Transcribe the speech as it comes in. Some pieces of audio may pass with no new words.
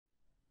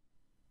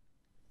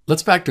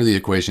Let's factor the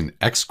equation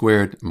x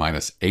squared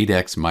minus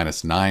 8x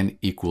minus 9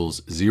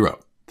 equals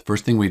 0. The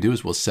first thing we do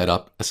is we'll set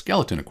up a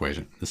skeleton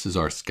equation. This is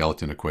our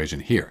skeleton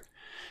equation here.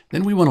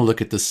 Then we want to look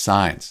at the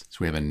signs. So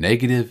we have a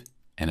negative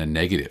and a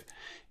negative.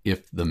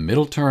 If the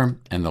middle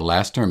term and the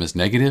last term is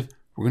negative,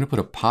 we're going to put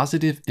a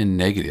positive and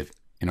negative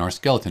in our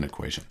skeleton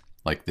equation,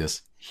 like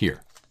this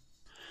here.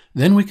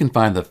 Then we can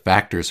find the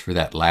factors for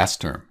that last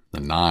term, the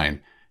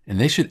 9, and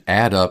they should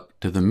add up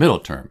to the middle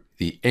term,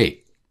 the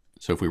 8.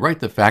 So if we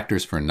write the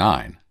factors for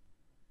 9,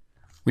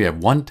 we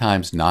have 1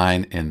 times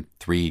 9 and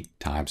 3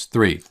 times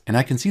 3. And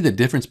I can see the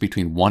difference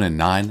between 1 and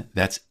 9,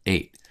 that's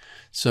 8.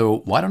 So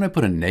why don't I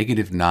put a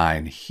negative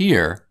 9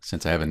 here,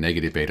 since I have a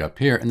negative 8 up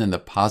here, and then the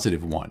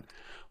positive 1.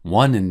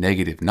 1 and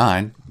negative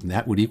 9,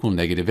 that would equal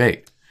negative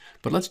 8.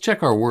 But let's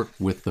check our work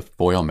with the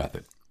FOIL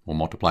method. We'll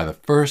multiply the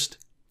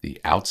first, the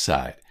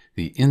outside,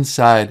 the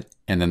inside,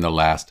 and then the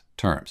last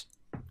terms.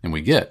 And we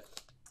get.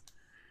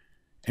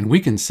 And we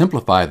can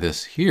simplify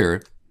this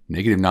here.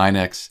 Negative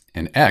 9x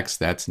and x,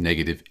 that's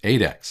negative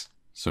 8x.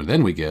 So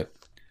then we get,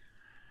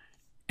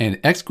 and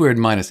x squared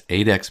minus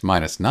 8x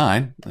minus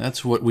 9,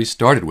 that's what we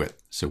started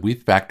with. So we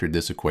factored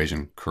this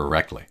equation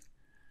correctly.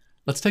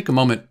 Let's take a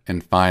moment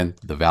and find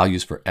the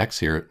values for x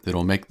here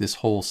that'll make this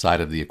whole side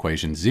of the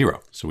equation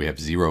 0. So we have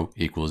 0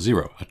 equals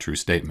 0, a true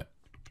statement.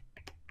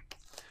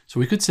 So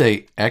we could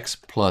say x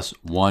plus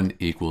 1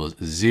 equals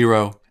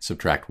 0.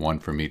 Subtract 1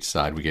 from each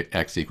side, we get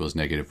x equals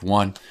negative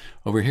 1.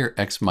 Over here,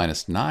 x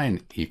minus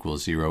 9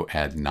 equals 0.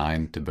 Add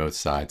 9 to both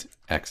sides,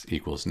 x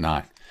equals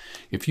 9.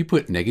 If you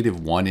put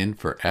negative 1 in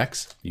for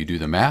x, you do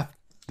the math,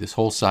 this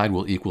whole side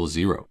will equal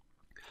 0.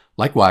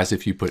 Likewise,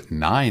 if you put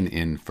 9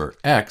 in for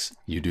x,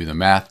 you do the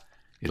math,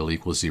 it'll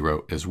equal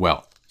 0 as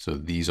well. So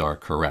these are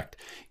correct.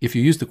 If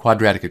you use the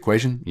quadratic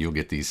equation, you'll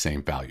get these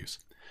same values.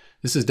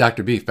 This is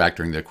Dr. B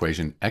factoring the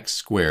equation x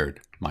squared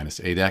minus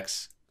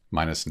 8x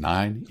minus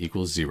 9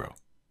 equals 0.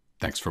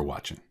 Thanks for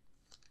watching.